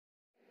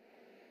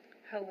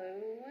Hello,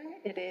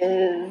 it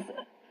is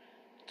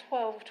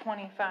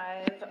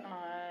 12:25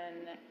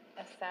 on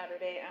a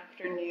Saturday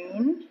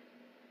afternoon,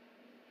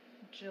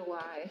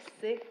 July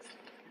 6th,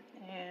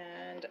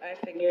 and I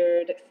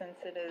figured since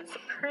it is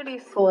pretty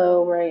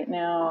slow right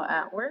now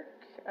at work,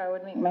 I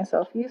would make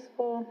myself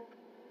useful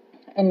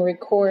and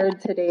record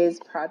today's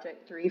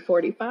Project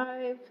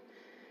 345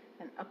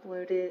 and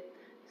upload it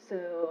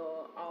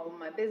so all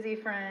my busy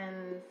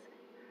friends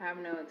have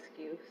no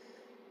excuse.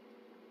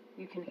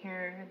 You can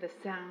hear the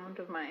sound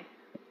of my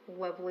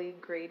lovely,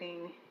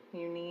 grating,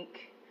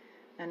 unique,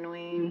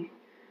 annoying.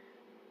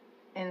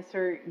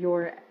 Insert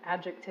your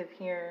adjective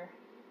here.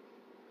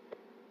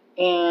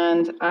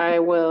 And I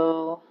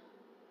will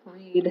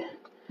read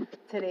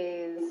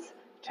today's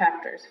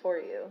chapters for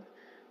you.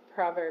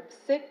 Proverbs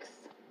 6,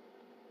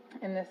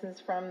 and this is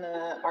from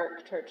the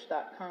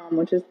arcchurch.com,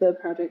 which is the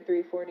Project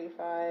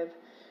 345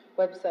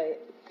 website.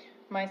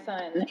 My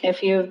son,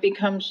 if you have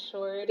become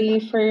surety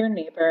for your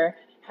neighbor,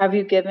 have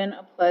you given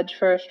a pledge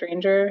for a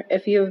stranger?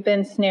 If you have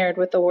been snared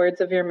with the words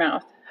of your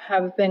mouth,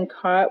 have been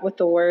caught with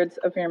the words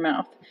of your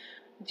mouth.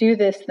 Do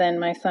this then,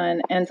 my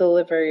son, and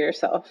deliver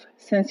yourself.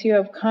 Since you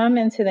have come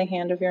into the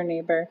hand of your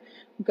neighbor,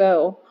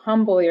 go,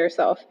 humble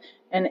yourself,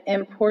 and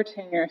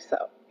importune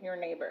your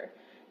neighbor.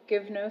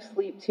 Give no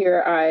sleep to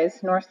your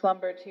eyes, nor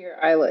slumber to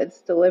your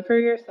eyelids. Deliver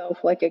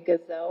yourself like a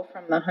gazelle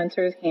from the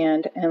hunter's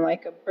hand, and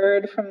like a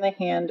bird from the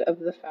hand of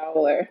the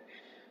fowler.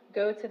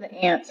 Go to the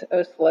ant,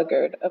 O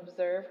sluggard,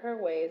 observe her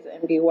ways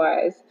and be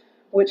wise,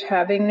 which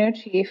having no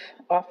chief,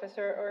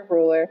 officer, or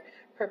ruler,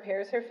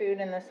 prepares her food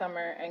in the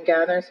summer and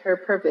gathers her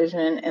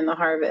provision in the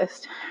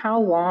harvest.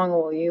 How long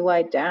will you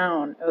lie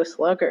down, O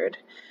sluggard?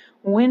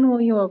 When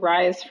will you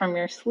arise from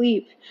your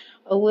sleep,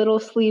 a little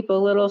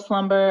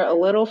slumber, a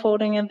little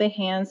folding of the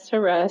hands to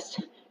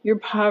rest? Your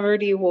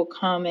poverty will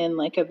come in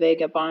like a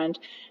vagabond,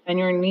 and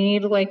your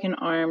need like an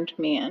armed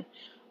man.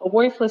 A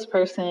worthless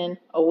person,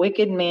 a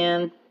wicked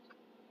man,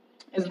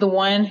 is the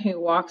one who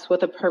walks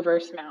with a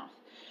perverse mouth,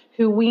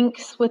 who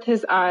winks with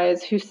his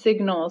eyes, who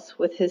signals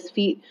with his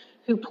feet,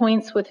 who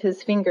points with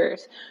his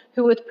fingers,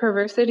 who with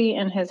perversity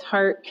in his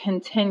heart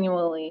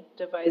continually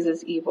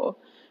devises evil,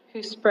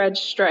 who spreads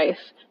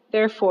strife.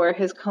 Therefore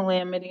his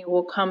calamity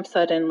will come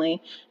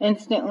suddenly.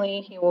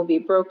 Instantly he will be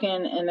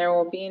broken, and there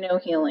will be no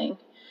healing.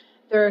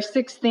 There are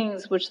 6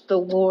 things which the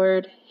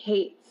Lord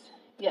hates.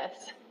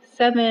 Yes,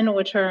 7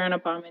 which are an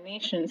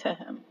abomination to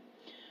him: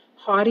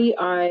 haughty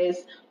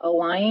eyes, a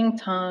lying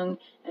tongue,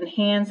 and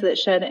hands that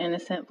shed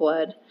innocent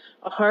blood,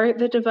 a heart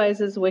that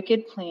devises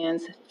wicked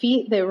plans,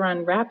 feet that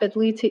run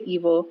rapidly to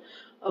evil,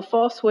 a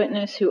false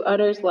witness who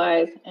utters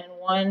lies, and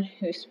one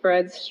who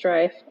spreads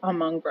strife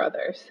among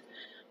brothers.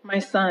 My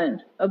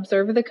son,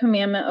 observe the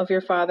commandment of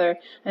your father,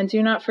 and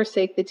do not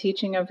forsake the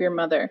teaching of your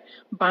mother.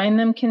 Bind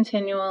them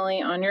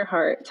continually on your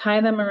heart,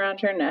 tie them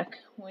around your neck.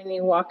 When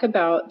you walk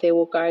about, they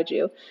will guide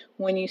you.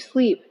 When you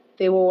sleep,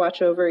 they will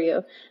watch over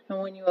you, and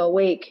when you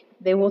awake,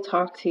 they will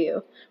talk to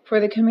you. For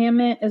the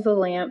commandment is a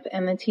lamp,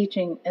 and the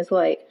teaching is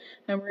light,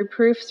 and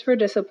reproofs for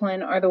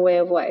discipline are the way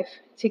of life,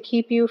 to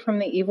keep you from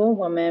the evil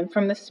woman,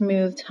 from the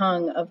smooth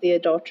tongue of the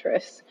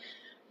adulteress.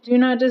 Do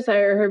not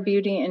desire her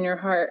beauty in your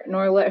heart,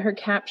 nor let her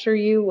capture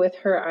you with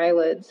her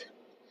eyelids.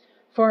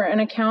 For an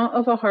account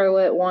of a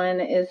harlot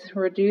one is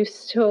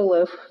reduced to a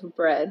loaf of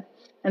bread,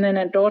 and an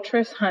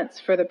adulteress hunts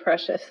for the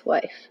precious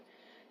life.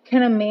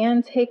 Can a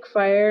man take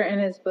fire in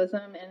his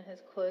bosom and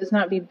his clothes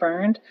not be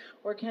burned?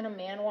 Or can a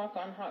man walk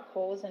on hot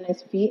coals and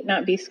his feet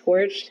not be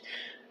scorched?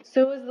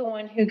 So is the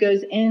one who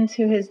goes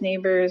into his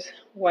neighbor's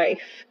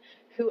wife.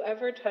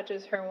 Whoever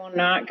touches her will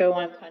not go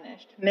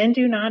unpunished. Men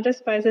do not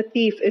despise a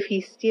thief if he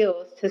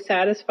steals to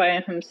satisfy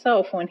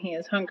himself when he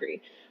is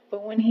hungry.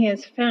 But when he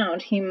is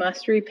found, he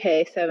must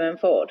repay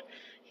 7-fold.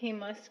 He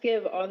must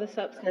give all the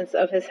substance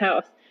of his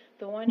house.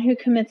 The one who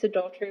commits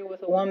adultery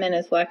with a woman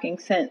is lacking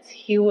sense.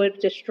 He would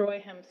destroy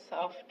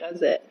himself,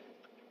 does it.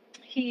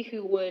 He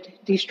who would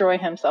destroy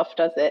himself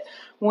does it.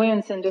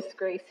 Wounds and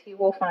disgrace he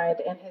will find,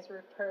 and his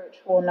reproach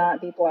will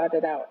not be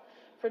blotted out.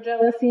 For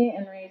jealousy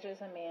enrages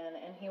a man,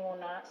 and he will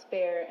not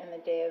spare in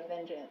the day of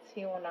vengeance.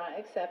 He will not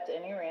accept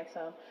any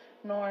ransom,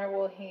 nor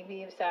will he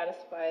be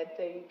satisfied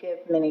though you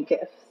give many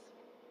gifts.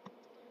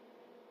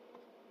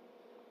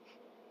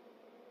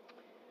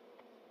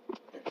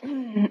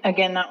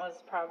 Again, that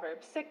was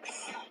Proverbs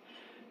 6.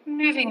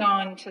 Moving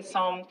on to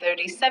Psalm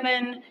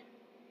 37.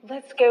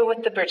 Let's go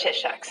with the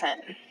British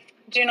accent.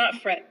 Do not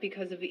fret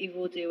because of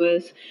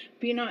evildoers.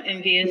 Be not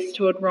envious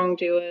toward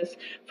wrongdoers,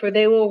 for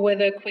they will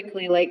wither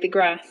quickly like the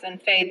grass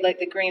and fade like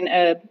the green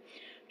herb.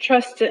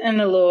 Trust in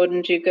the Lord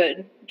and do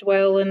good.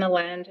 Dwell in the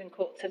land and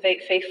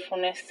cultivate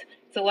faithfulness.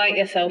 Delight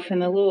yourself in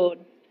the Lord,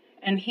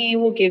 and he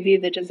will give you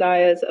the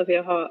desires of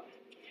your heart.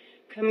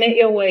 Commit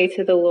your way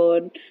to the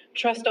Lord.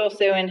 Trust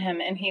also in him,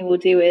 and he will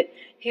do it.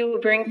 He will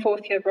bring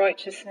forth your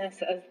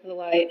righteousness as the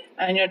light,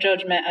 and your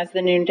judgment as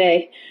the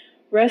noonday.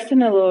 Rest in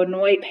the Lord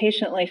and wait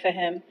patiently for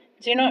him.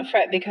 Do not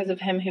fret because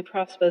of him who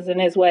prospers in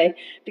his way,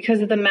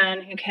 because of the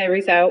man who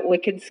carries out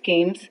wicked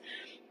schemes.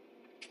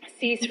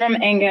 Cease from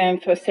anger and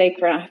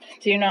forsake wrath.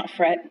 Do not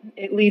fret.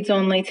 It leads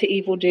only to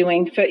evil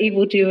doing, for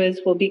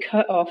evildoers will be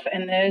cut off,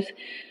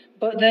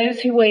 but those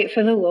who wait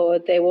for the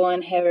Lord, they will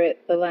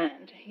inherit the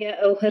land. Yet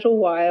a little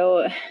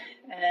while,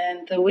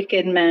 and the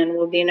wicked man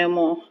will be no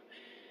more.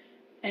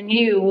 And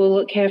you will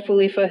look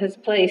carefully for his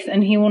place,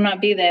 and he will not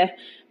be there.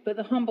 But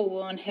the humble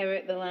will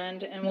inherit the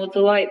land, and will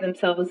delight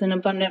themselves in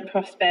abundant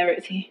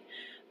prosperity.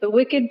 The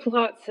wicked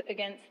plots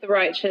against the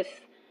righteous,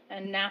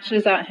 and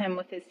gnashes at him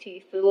with his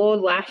teeth. The Lord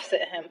laughs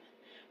at him,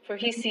 for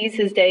he sees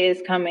his day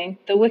is coming.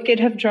 The wicked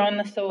have drawn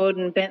the sword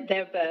and bent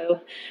their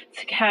bow,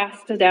 to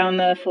cast down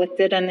the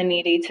afflicted and the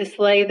needy, to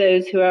slay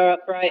those who are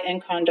upright in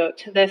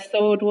conduct. Their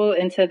sword will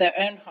enter their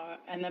own heart,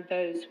 and their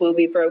bows will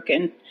be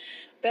broken.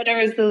 Better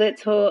is the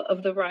little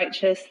of the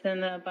righteous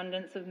than the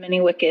abundance of many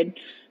wicked,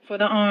 for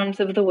the arms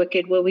of the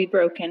wicked will be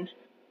broken,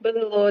 but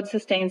the Lord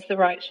sustains the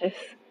righteous.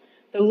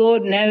 The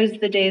Lord knows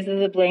the days of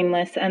the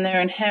blameless, and their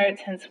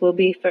inheritance will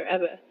be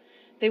forever.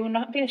 They will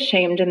not be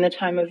ashamed in the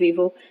time of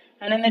evil,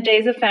 and in the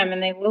days of famine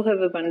they will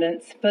have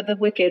abundance, but the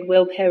wicked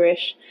will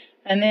perish.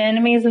 And the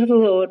enemies of the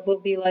Lord will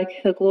be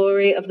like the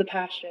glory of the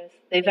pastures.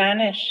 They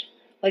vanish.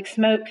 Like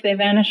smoke, they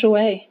vanish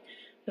away.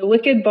 The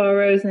wicked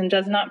borrows and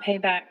does not pay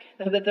back,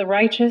 but the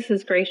righteous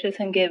is gracious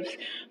and gives.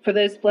 For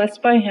those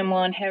blessed by him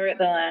will inherit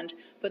the land,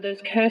 but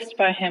those cursed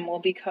by him will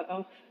be cut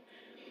off.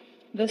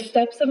 The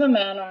steps of a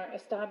man are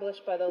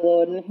established by the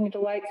Lord, and he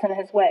delights in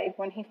his way.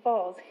 When he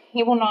falls,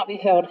 he will not be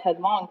hurled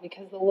headlong,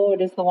 because the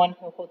Lord is the one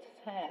who holds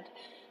his hand.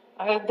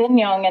 I have been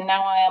young, and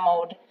now I am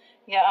old,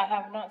 yet I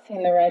have not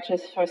seen the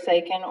righteous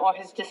forsaken, or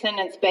his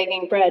descendants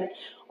begging bread.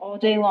 All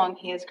day long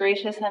he is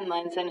gracious and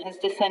lends, and his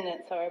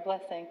descendants are a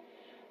blessing.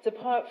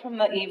 Depart from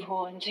the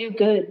evil and do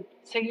good,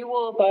 so you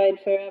will abide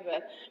forever.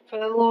 For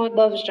the Lord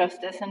loves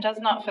justice and does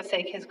not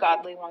forsake his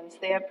godly ones.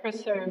 They are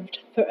preserved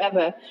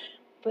forever.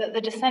 But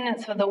the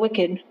descendants of the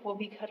wicked will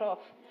be cut off.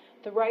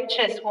 The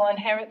righteous will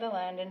inherit the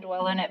land and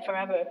dwell in it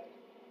forever.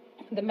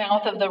 The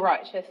mouth of the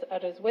righteous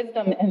utters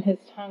wisdom, and his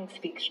tongue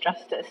speaks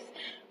justice.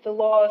 The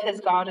law of his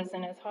God is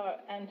in his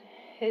heart, and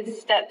his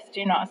steps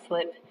do not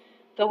slip.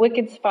 The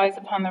wicked spies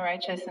upon the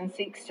righteous and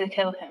seeks to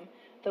kill him.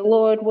 The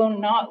Lord will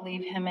not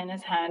leave him in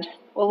his hand,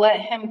 will let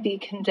him be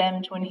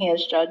condemned when he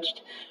is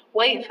judged.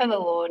 Wait for the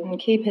Lord and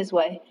keep his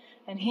way,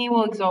 and he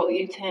will exalt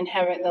you to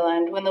inherit the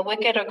land. When the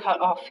wicked are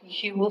cut off,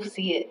 you will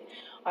see it.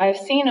 I have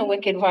seen a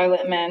wicked,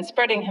 violent man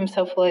spreading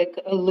himself like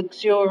a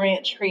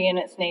luxuriant tree in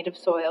its native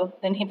soil.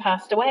 Then he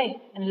passed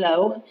away, and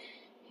lo,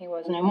 he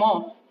was no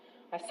more.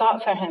 I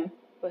sought for him,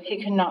 but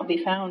he could not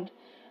be found.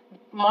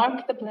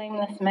 Mark the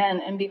blameless man,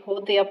 and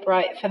behold the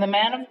upright, for the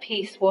man of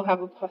peace will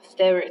have a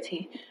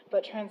posterity,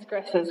 but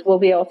transgressors will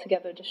be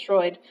altogether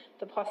destroyed.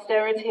 The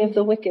posterity of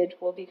the wicked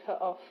will be cut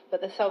off,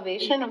 but the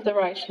salvation of the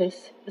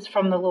righteous is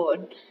from the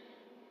Lord.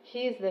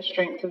 He is their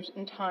strength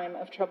in time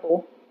of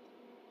trouble.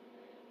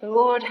 The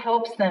Lord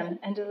helps them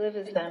and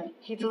delivers them.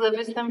 He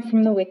delivers them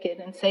from the wicked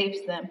and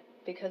saves them,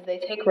 because they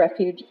take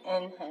refuge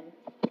in him.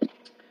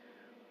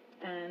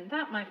 And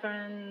that, my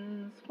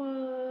friends,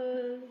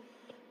 was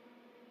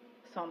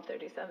Psalm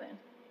 37.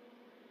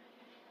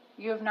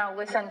 You have now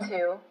listened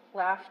to,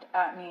 laughed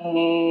at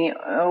me,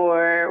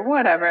 or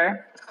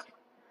whatever.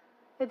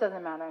 It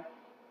doesn't matter.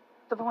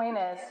 The point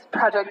is,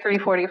 Project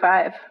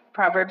 345,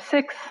 Proverbs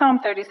 6, Psalm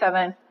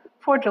 37,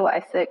 for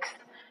July 6th.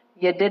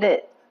 You did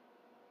it.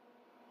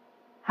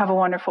 Have a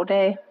wonderful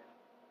day.